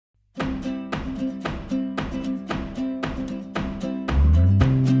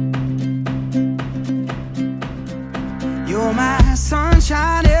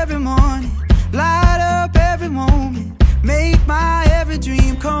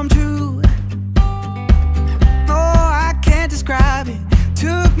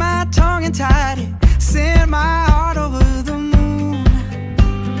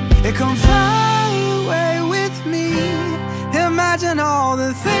come fly away with me. Imagine all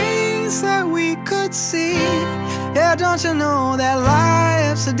the things that we could see. Yeah, don't you know that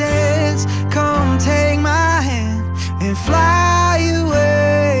life's a dance? Come take my hand and fly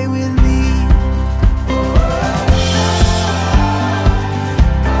away with me.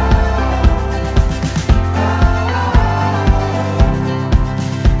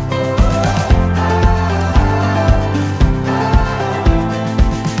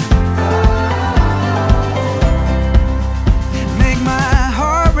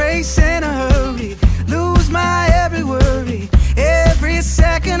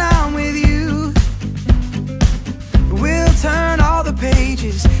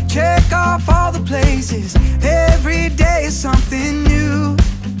 Check off all the places. Every day is something new.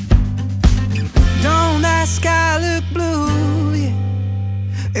 Don't that sky look blue?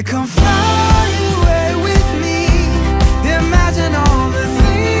 Yeah. Come fly away with me. Imagine all the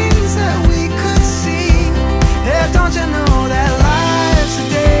things that we could see. Yeah, don't you know that life's a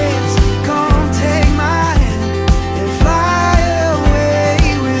dance? Come take my hand and fly away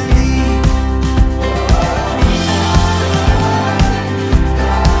with me.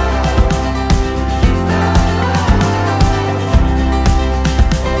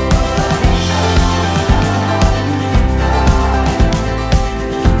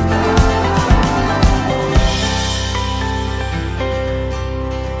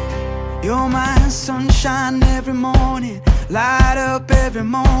 You're my sunshine every morning, light up every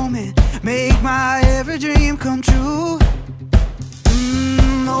moment, make my every dream come true.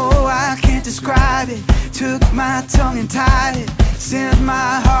 Oh, I can't describe it. Took my tongue and tied it, sent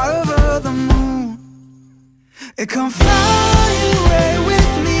my heart over the moon. Come fly away with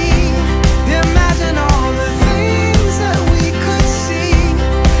me. Imagine all the things that we could see.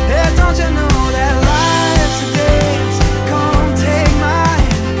 Yeah, don't you know that life's a dance? Come take my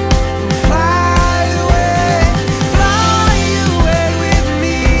hand and fly away with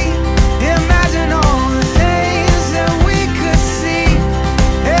me. Imagine all the things that we could see.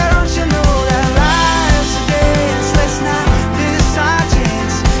 Yeah, don't you know that life's a dance? Let's not miss our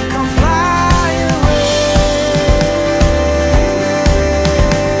chance. Come fly away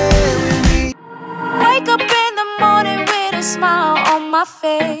with me. Wake up in the morning with a smile on my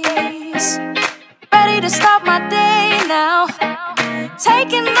face, ready to start my day now.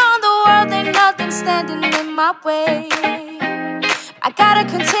 Taking on the world, ain't nothing standing in my way. I gotta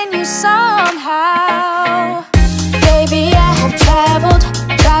continue somehow. Baby, I have traveled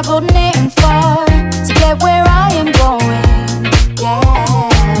near and far to get where I am going. Yeah,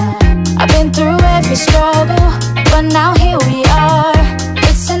 I've been through every struggle, but now here we are.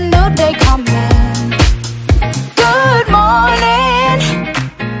 It's a new day coming. Good morning.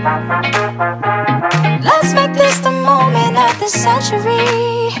 Let's make this the moment of the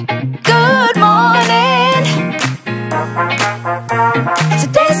century. Good morning.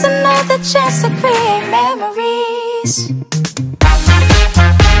 Today's another chance to create memories.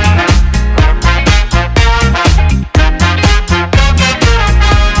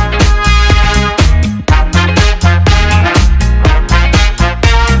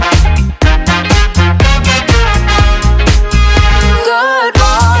 Good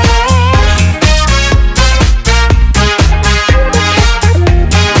morning.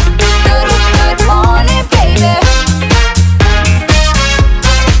 Good morning, baby.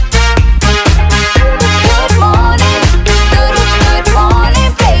 Good morning. Good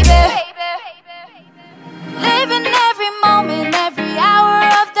morning, baby. Living every moment, every hour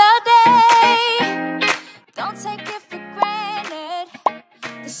of the day. Don't take it for granted.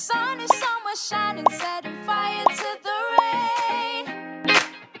 The sun is somewhere shining, setting fire to the rain.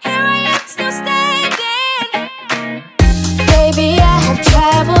 Here I am still standing. Baby, I have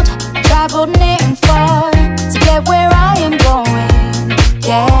traveled near and far to get where I am going.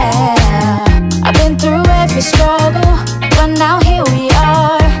 Yeah, I've been through every struggle, but now here we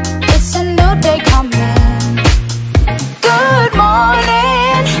are. It's a new day coming. Good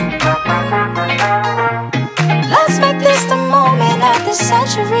morning. Let's make this the moment of the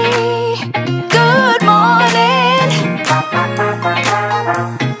century. Good morning.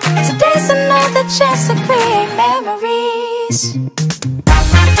 Today's another chance to create memories.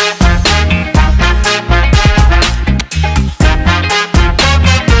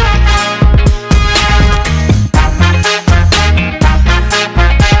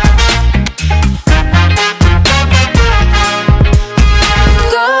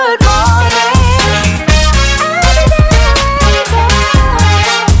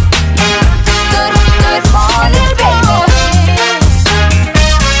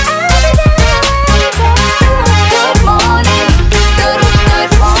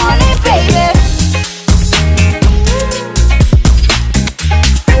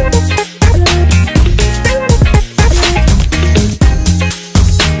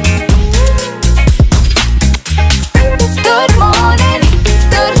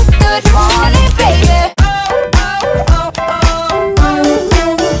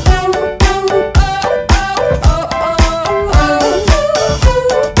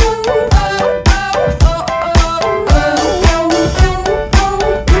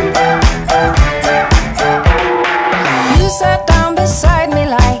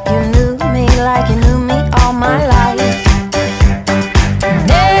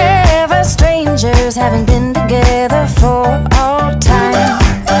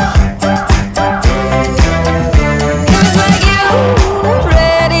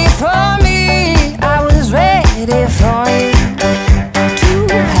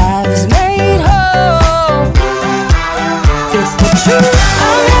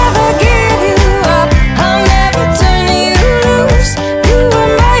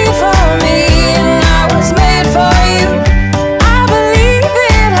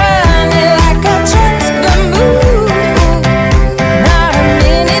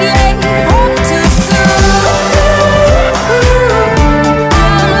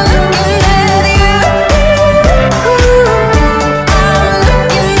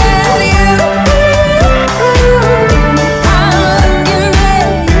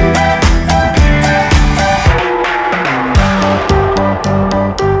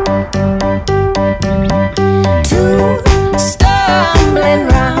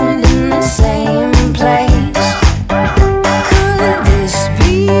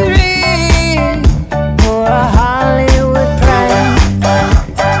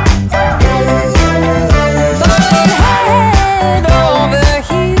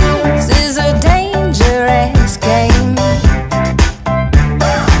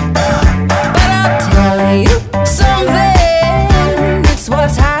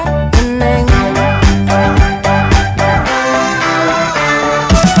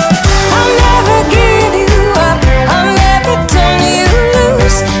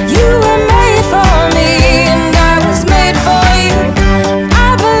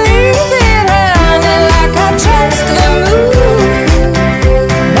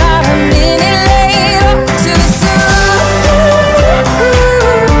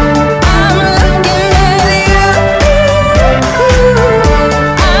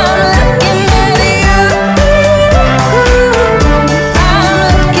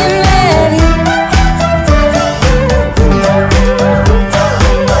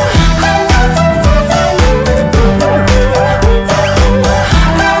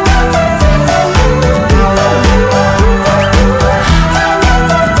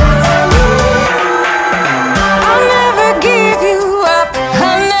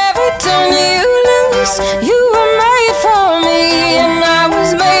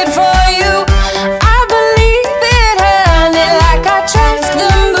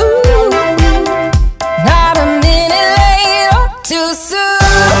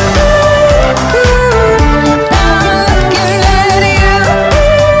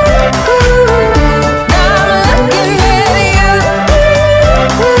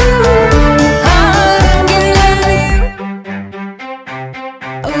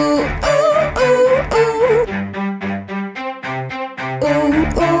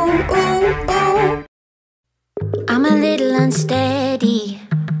 I'm a little unsteady,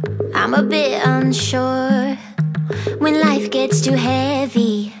 I'm a bit unsure when life gets too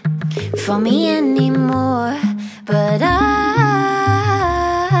heavy for me anymore. But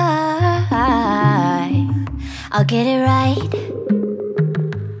I'll get it right.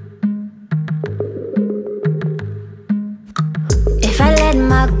 If I let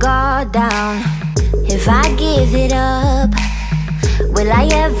my guard down, if I give it up, will I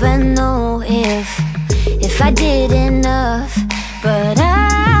ever know if I did enough? But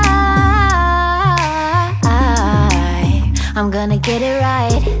I'm gonna get it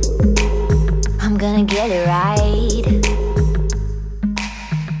right. I'm gonna get it right.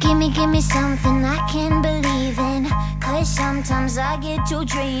 Give me something I can believe in, 'cause sometimes I get to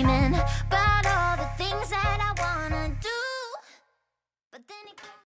dreaming. But